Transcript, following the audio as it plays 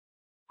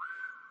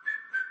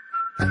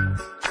This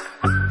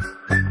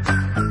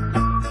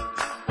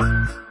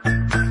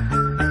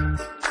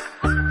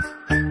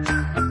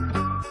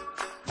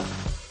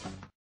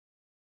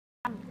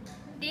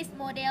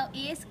model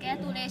is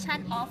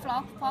gastrulation of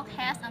frog. Frog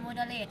has a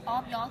moderate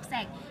of yolk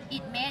sac.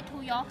 It made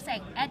two yolk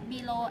sac at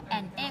below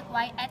and egg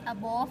white at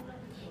above.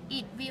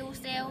 It will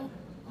cell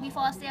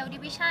before cell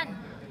division.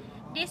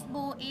 This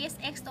blue is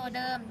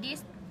ectoderm.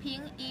 This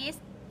pink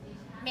is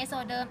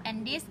mesoderm,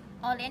 and this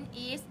orange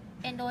is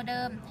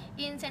endoderm.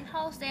 In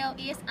central cell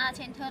is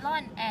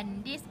archenteron,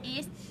 and this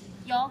is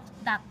yolk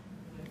duct.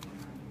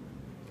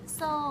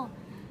 So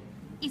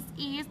it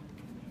is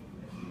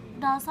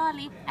dorsal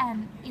lip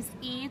and it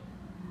is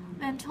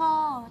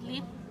ventral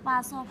lip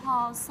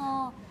vasopole.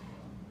 So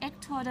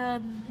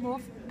ectoderm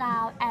move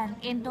down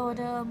and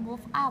endoderm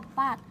move up,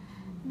 but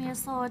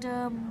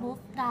mesoderm move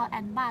down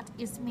and but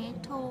is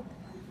made to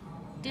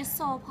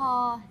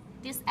dissolve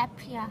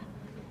disappear.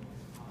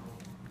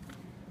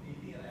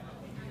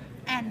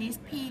 And this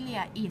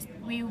period is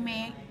will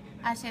make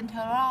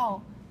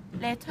accentual.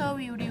 Later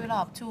will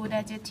develop to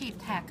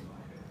digestive tract.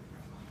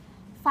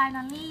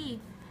 Finally,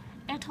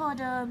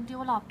 ectoderm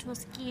develop to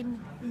skin,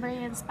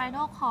 brain,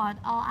 spinal cord,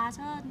 or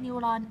other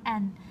neuron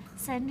and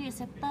sense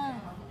receptor.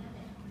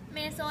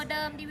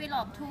 Mesoderm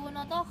develop to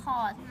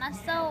notochord,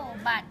 muscle,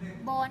 blood,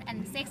 bone,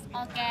 and sex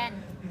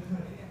organ.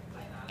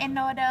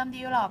 Endoderm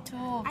develop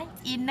to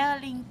inner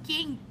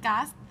linking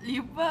gut,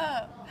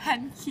 liver,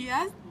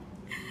 pancreas,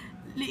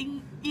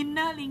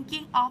 inner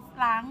linking of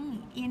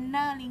lung,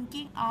 inner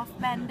linking of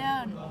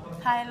bladder,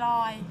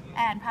 thyroid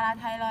and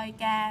parathyroid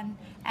gland,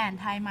 and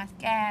thymus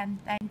gland.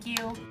 Thank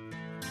you.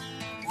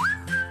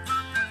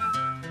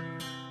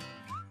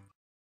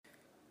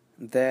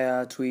 There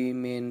are three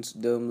main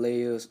derm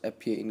layers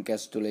appear in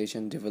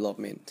gastrulation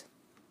development.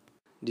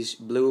 This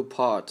blue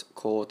part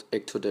called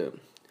ectoderm.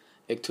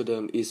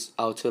 Ectoderm is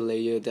outer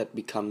layer that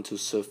become to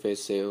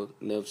surface cell,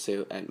 nerve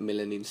cell, and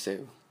melanin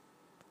cell.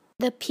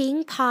 The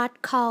pink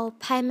part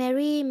called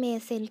primary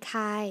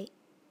mesenchyme.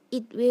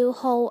 It will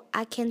hold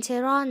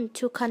archenteron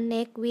to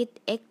connect with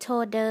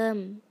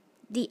ectoderm.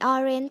 The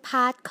orange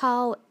part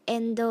called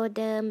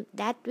endoderm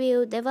that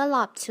will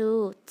develop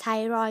to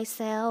thyroid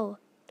cell,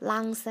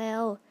 lung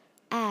cell,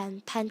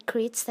 and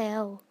pancreas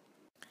cell.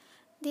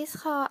 This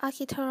called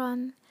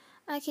archenteron.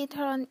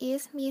 Archenteron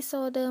is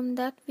mesoderm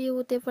that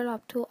will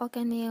develop to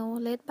organelle,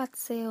 red blood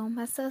cell,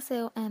 muscle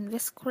cell, and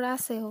vascular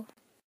cell.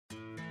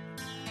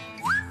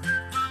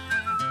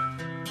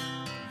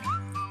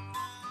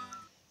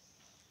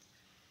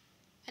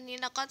 อันนี้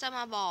เราก็จะม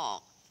าบอก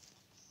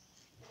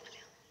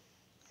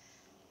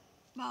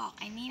ไ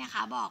อ้นี่นะค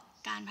ะบอก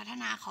การพัฒ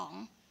นาของ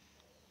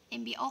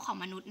embryo ของ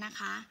มนุษย์นะ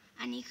คะ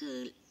อันนี้คือ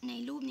ใน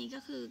รูปนี้ก็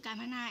คือการ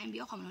พัฒนา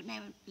embryo ของมนุษย์ใน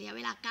ระยะเ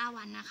วลา9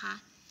วันนะคะ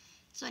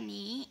ส่วน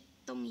นี้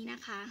ตรงนี้น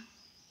ะคะ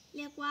เ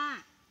รียกว่า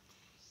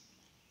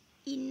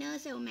inner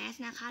cell mass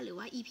นะคะหรือ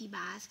ว่า EP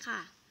bus ค่ะ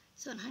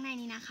ส่วนข้างใน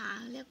นี้นะคะ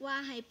เรียกว่า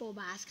hypo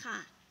bus ค่ะ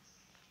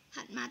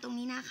ถัดมาตรง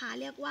นี้นะคะ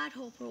เรียกว่า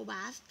topro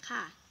bus ค่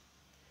ะ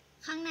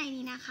ข้างใน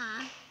นี้นะคะ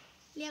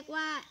เรียก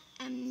ว่า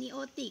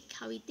amniotic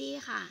cavity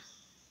ค่ะ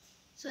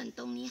ส่วนต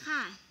รงนี้ค่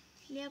ะ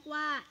เรียก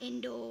ว่า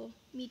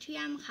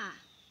endometrium ค่ะ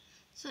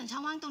ส่วนช่อ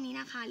งว่างตรงนี้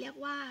นะคะเรียก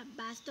ว่า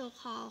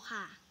blastocele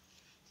ค่ะ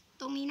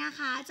ตรงนี้นะค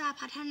ะจะ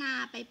พัฒนา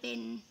ไปเป็น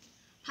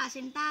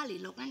placenta หรือ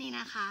ลกนั่นเอง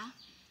นะคะ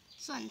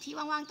ส่วนที่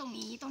ว่างๆตรง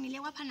นี้เรี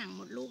ยกว่าผนัง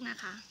มดลูกนะ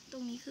คะตร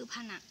งนี้คือผ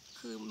นัง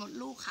คือมด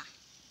ลูกค่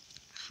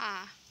ะ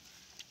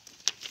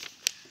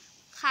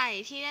ไข่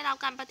ที่ได้รับ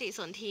การปฏิส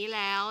นธิแ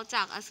ล้วจ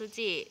ากอสุ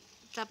จิ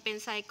จะเป็น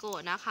ไซโก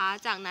ตนะคะ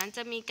จากนั้นจ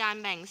ะมีการ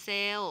แบ่งเซ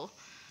ลล์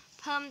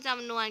เพิ่มจ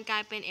ำนวนกลา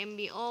ยเป็น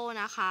embryo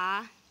นะคะ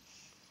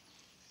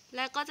แล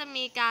ะก็จะ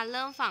มีการเ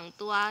ริ่มฝัง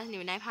ตัวอ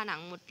ยู่ในผนัง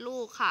มดลู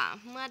กค่ะ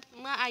เ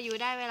มื่ออายุ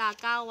ได้เวลา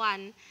9วัน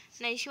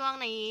ในช่วง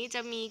นี้จ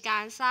ะมีกา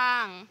รสร้า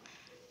ง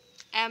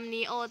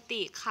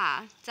amniotic ค่ะ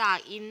จาก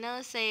inner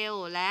cell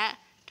และ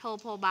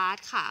trophoblast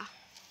ค่ะ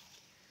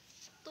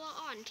ตัว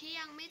อ่อนที่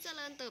ยังไม่เจ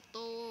ริญเติบโต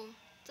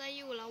จะอ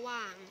ยู่ระห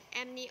ว่าง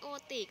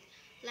amniotic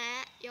และ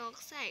yolk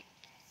sac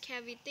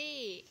cavity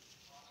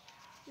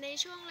ใน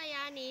ช่วงระย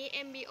ะนี้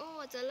embryo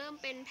จะเริ่ม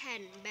เป็นแผ่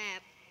นแบ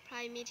บ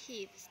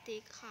primitive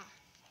stick ค่ะ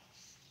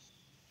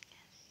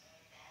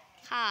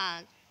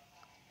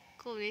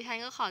กลุ่มดิฉัน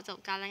ก็ขอจบ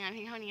การรายงานเ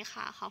พียงเท่านี้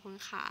ค่ะขอบคุณ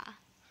ค่ะ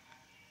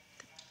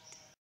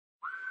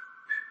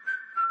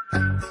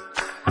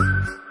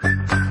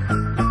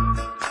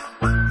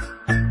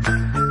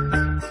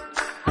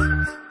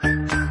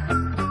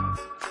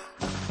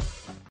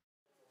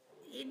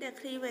The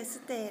cleavage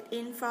state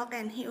in frog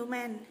and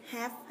human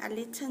have a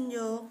little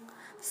yolk,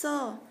 so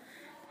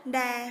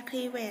their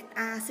cleavage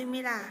are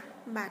similar,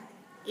 but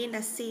in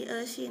the sea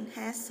urchin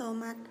has so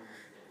much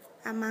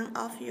amount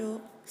of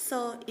yolk, so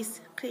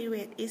its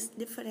cleavage is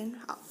different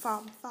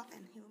from frog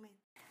and human.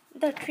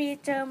 The three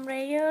germ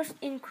layers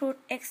include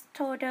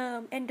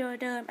ectoderm,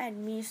 endoderm, and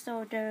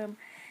mesoderm.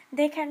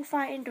 They can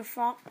find in the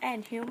frog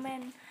and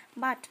human,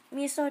 but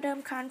mesoderm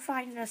can't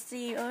find in the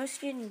sea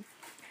urchin.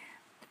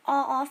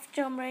 All of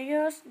germ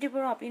layers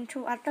develop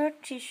into other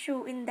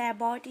tissue in their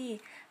body,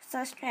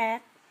 such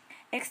as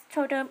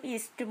Ectoderm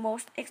is the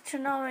most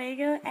external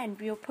layer and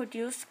will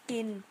produce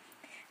skin.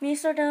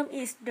 Mesoderm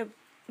is the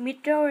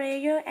middle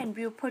layer and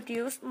will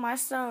produce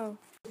muscle.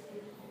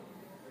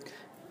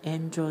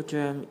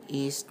 Endoderm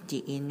is the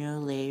inner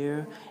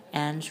layer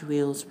and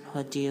will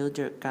produce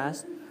the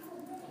gut.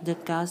 The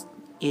gut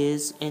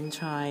is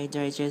entire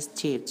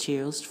digestive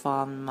tubes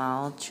from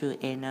mouth to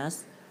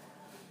anus,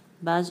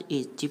 but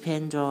it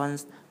depends on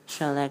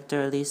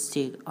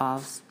characteristics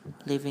of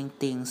living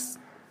things.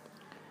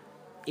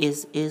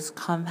 It is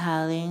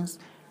compelling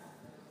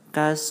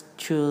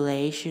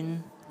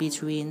gastrulation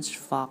between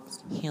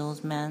fox,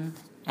 human,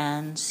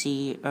 and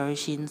sea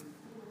urchins.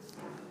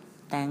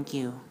 Thank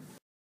you.